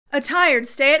A tired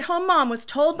stay-at-home mom was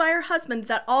told by her husband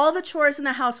that all the chores in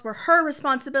the house were her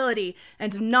responsibility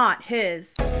and not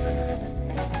his.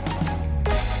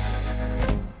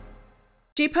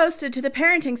 She posted to the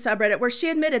parenting subreddit where she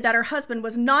admitted that her husband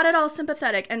was not at all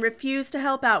sympathetic and refused to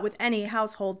help out with any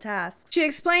household tasks. She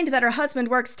explained that her husband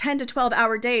works 10 to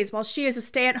 12-hour days while she is a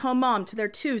stay-at-home mom to their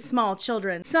 2 small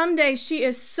children. Some days she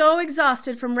is so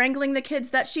exhausted from wrangling the kids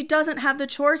that she doesn't have the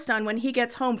chores done when he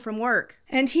gets home from work.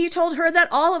 And he told her that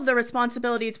all of the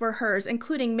responsibilities were hers,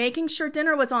 including making sure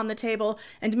dinner was on the table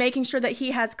and making sure that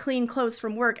he has clean clothes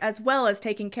from work as well as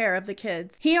taking care of the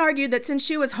kids. He argued that since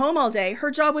she was home all day, her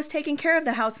job was taking care of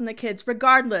the house and the kids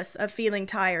regardless of feeling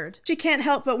tired. She can't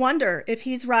help but wonder if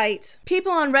he's right.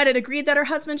 People on Reddit agreed that her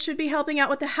husband should be helping out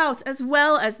with the house as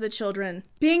well as the children.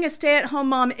 Being a stay-at-home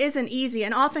mom isn't easy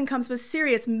and often comes with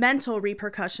serious mental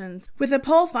repercussions, with a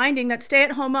poll finding that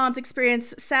stay-at-home moms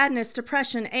experience sadness,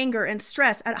 depression, anger, and stress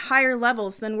at higher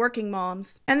levels than working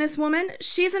moms. And this woman,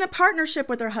 she's in a partnership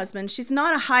with her husband. She's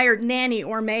not a hired nanny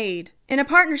or maid. In a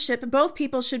partnership, both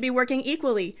people should be working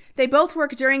equally. They both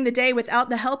work during the day without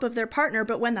the help of their partner,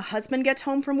 but when the husband gets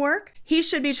home from work, he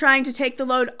should be trying to take the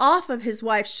load off of his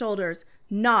wife's shoulders,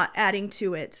 not adding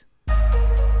to it.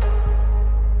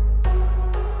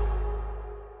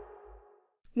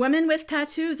 Women with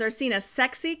tattoos are seen as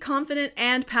sexy, confident,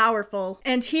 and powerful.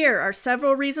 And here are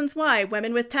several reasons why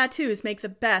women with tattoos make the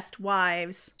best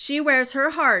wives. She wears her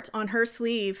heart on her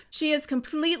sleeve. She is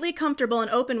completely comfortable and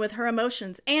open with her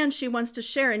emotions, and she wants to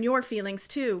share in your feelings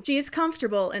too. She is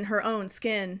comfortable in her own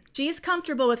skin. She's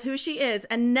comfortable with who she is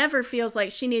and never feels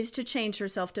like she needs to change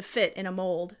herself to fit in a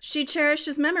mold. She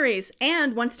cherishes memories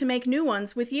and wants to make new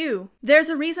ones with you. There's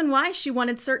a reason why she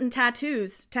wanted certain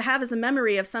tattoos, to have as a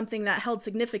memory of something that held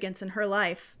significance in her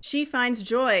life. She finds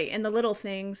joy in the little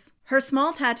things. Her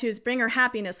small tattoos bring her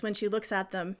happiness when she looks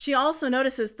at them. She also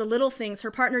notices the little things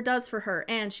her partner does for her,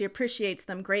 and she appreciates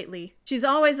them greatly. She's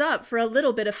always up for a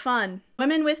little bit of fun.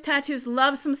 Women with tattoos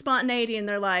love some spontaneity in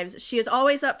their lives. She is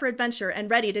always up for adventure and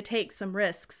ready to take some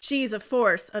risks. She's a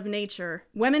force of nature.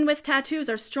 Women with tattoos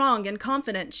are strong and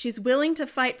confident. She's willing to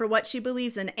fight for what she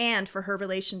believes in and for her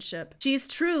relationship. She's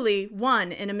truly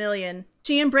one in a million.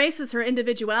 She embraces her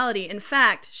individuality. In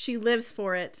fact, she lives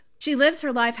for it. She lives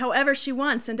her life however she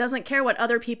wants and doesn't care what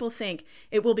other people think.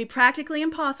 It will be practically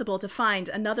impossible to find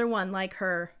another one like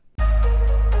her.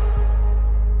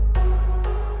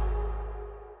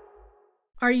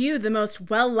 Are you the most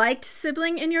well-liked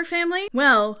sibling in your family?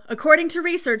 Well, according to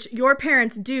research, your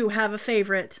parents do have a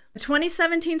favorite. A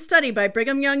 2017 study by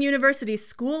Brigham Young University's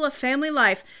School of Family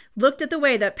Life looked at the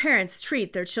way that parents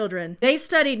treat their children. They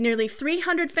studied nearly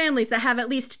 300 families that have at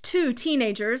least 2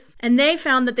 teenagers, and they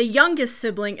found that the youngest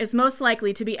sibling is most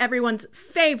likely to be everyone's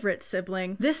favorite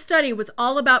sibling. This study was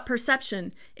all about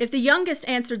perception. If the youngest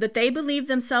answered that they believed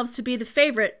themselves to be the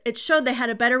favorite, it showed they had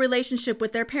a better relationship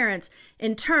with their parents,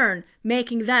 in turn,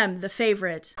 making them the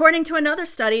favorite. According to another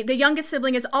study, the youngest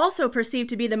sibling is also perceived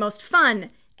to be the most fun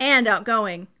and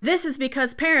outgoing. This is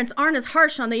because parents aren't as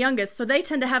harsh on the youngest, so they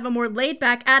tend to have a more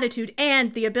laid-back attitude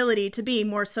and the ability to be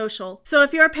more social. So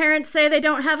if your parents say they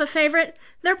don't have a favorite,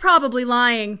 they're probably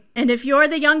lying. And if you're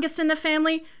the youngest in the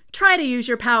family, try to use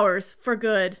your powers for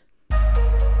good.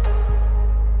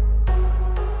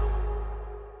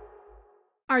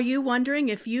 Are you wondering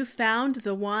if you found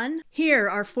the one? Here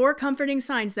are 4 comforting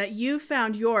signs that you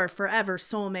found your forever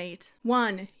soulmate.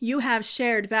 1. You have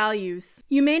shared values.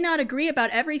 You may not agree about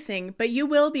everything, but you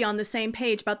will be on the same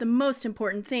page about the most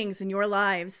important things in your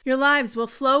lives. Your lives will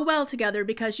flow well together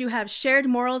because you have shared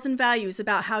morals and values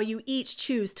about how you each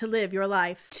choose to live your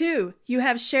life. 2. You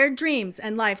have shared dreams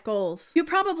and life goals. You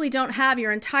probably don't have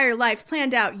your entire life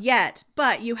planned out yet,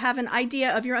 but you have an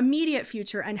idea of your immediate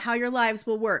future and how your lives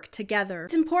will work together.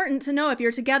 It's important to know if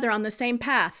you're together on the same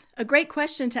path. A great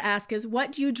question to ask is,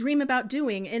 what do you dream about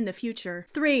doing in the future?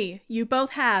 3. You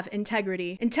both have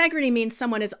integrity. Integrity means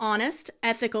someone is honest,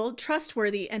 ethical,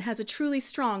 trustworthy, and has a truly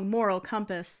strong moral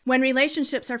compass. When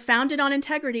relationships are founded on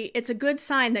integrity, it's a good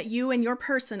sign that you and your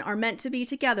person are meant to be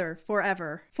together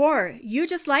forever. 4. You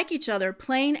just like each other,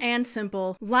 plain and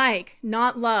simple. Like,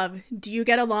 not love. Do you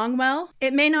get along well?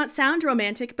 It may not sound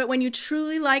romantic, but when you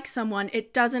truly like someone,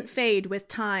 it doesn't fade with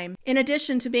time. In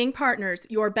addition to being partners,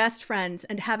 you're best friends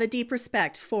and have a deep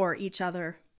respect for each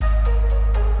other.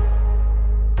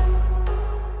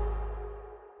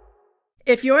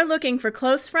 If you're looking for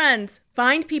close friends,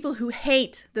 Find people who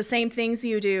hate the same things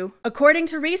you do. According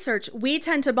to research, we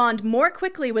tend to bond more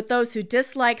quickly with those who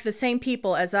dislike the same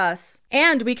people as us.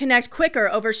 And we connect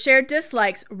quicker over shared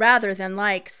dislikes rather than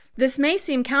likes. This may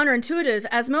seem counterintuitive,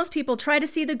 as most people try to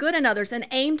see the good in others and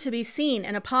aim to be seen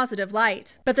in a positive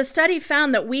light. But the study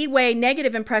found that we weigh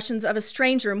negative impressions of a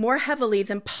stranger more heavily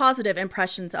than positive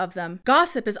impressions of them.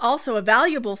 Gossip is also a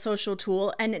valuable social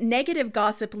tool, and negative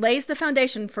gossip lays the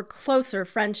foundation for closer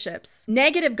friendships.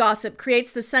 Negative gossip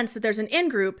creates the sense that there's an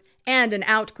in-group and an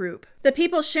out-group. The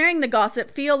people sharing the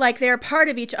gossip feel like they are part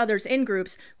of each other's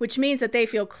in-groups, which means that they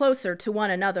feel closer to one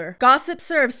another. Gossip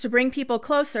serves to bring people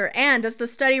closer, and as the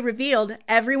study revealed,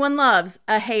 everyone loves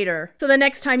a hater. So the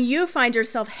next time you find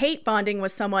yourself hate bonding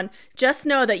with someone, just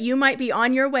know that you might be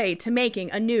on your way to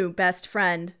making a new best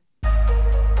friend.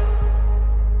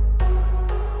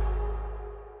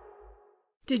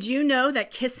 Did you know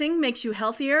that kissing makes you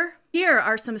healthier? Here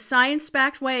are some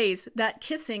science-backed ways that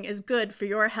kissing is good for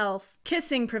your health.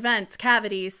 Kissing prevents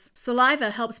cavities.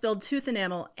 Saliva helps build tooth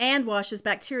enamel and washes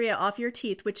bacteria off your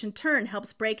teeth, which in turn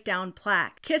helps break down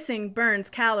plaque. Kissing burns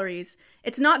calories.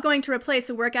 It's not going to replace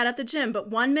a workout at the gym, but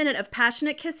 1 minute of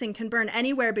passionate kissing can burn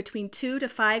anywhere between 2 to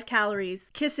 5 calories.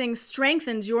 Kissing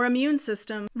strengthens your immune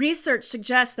system. Research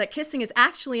suggests that kissing is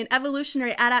actually an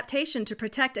evolutionary adaptation to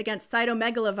protect against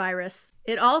cytomegalovirus.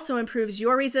 It also improves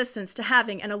your resistance to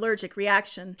having an allergic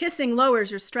reaction. Kissing lowers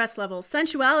your stress levels.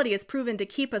 Sensuality is proven to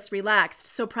keep us relaxed,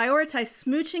 so prioritize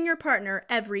smooching your partner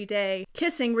every day.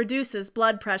 Kissing reduces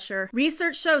blood pressure.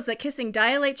 Research shows that kissing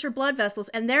dilates your blood vessels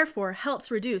and therefore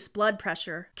helps reduce blood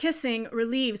pressure. Kissing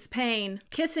relieves pain.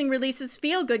 Kissing releases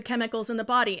feel-good chemicals in the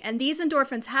body, and these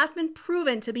endorphins have been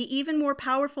proven to be even more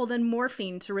powerful than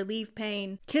morphine to relieve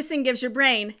pain. Kissing gives your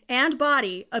brain and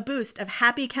body a boost of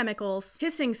happy chemicals.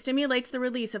 Kissing stimulates the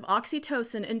release of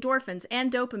oxytocin, endorphins, and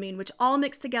dopamine, which all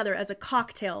mix together as a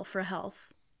cocktail for health.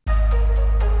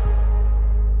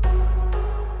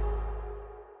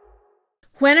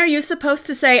 When are you supposed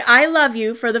to say "I love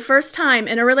you" for the first time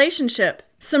in a relationship?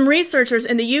 Some researchers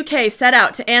in the UK set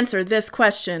out to answer this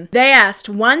question. They asked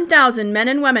 1,000 men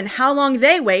and women how long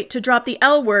they wait to drop the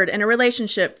L word in a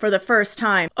relationship for the first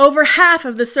time. Over half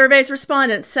of the survey's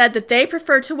respondents said that they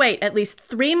prefer to wait at least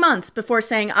 3 months before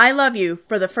saying "I love you"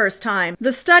 for the first time.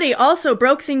 The study also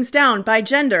broke things down by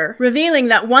gender, revealing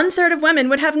that 1/3 of women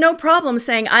would have no problem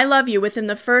saying "I love you" within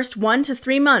the first 1 to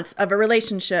 3 months of a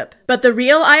relationship. But the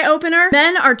real eye-opener?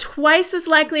 Men are twice as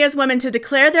likely as women to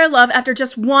declare their love after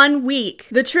just 1 week.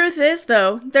 The truth is,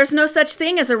 though, there's no such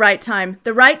thing as a right time.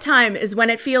 The right time is when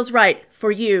it feels right for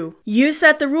you. You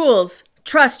set the rules,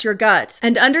 trust your gut,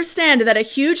 and understand that a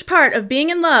huge part of being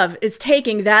in love is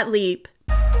taking that leap.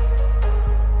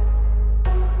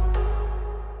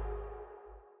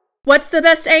 What's the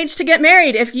best age to get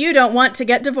married if you don't want to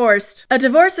get divorced? A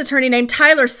divorce attorney named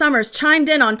Tyler Summers chimed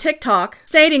in on TikTok,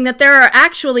 stating that there are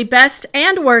actually best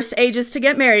and worst ages to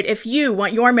get married if you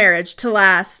want your marriage to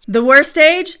last. The worst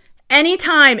age? Any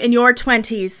time in your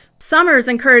 20s. Summers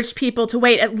encouraged people to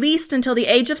wait at least until the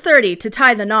age of 30 to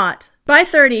tie the knot. By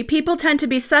 30, people tend to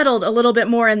be settled a little bit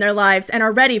more in their lives and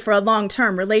are ready for a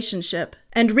long-term relationship.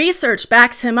 And research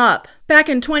backs him up. Back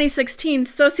in 2016,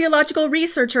 sociological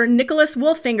researcher Nicholas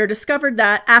Wolfinger discovered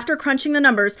that, after crunching the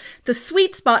numbers, the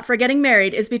sweet spot for getting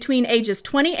married is between ages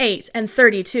 28 and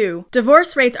 32.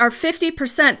 Divorce rates are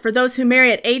 50% for those who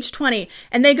marry at age 20,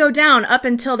 and they go down up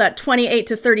until that 28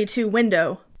 to 32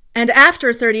 window. And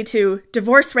after 32,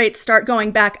 divorce rates start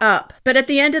going back up. But at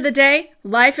the end of the day,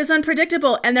 life is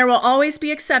unpredictable and there will always be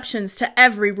exceptions to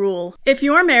every rule. If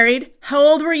you're married, how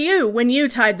old were you when you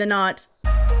tied the knot?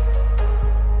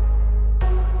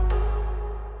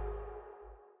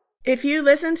 If you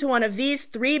listen to one of these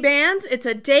 3 bands, it's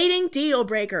a dating deal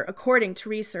breaker, according to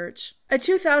research. A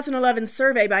 2011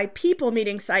 survey by people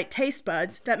meeting site Taste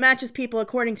Buds that matches people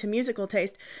according to musical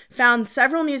taste found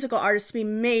several musical artists to be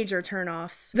major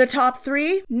turnoffs. The top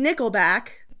 3: Nickelback,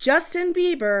 Justin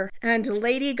Bieber, and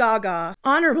Lady Gaga.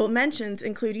 Honorable mentions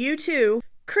include U2,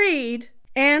 Creed,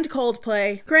 and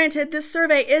Coldplay. Granted, this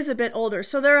survey is a bit older,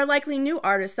 so there are likely new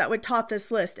artists that would top this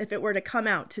list if it were to come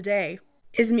out today.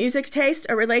 Is music taste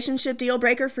a relationship deal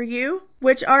breaker for you?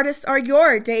 Which artists are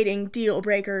your dating deal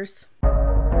breakers?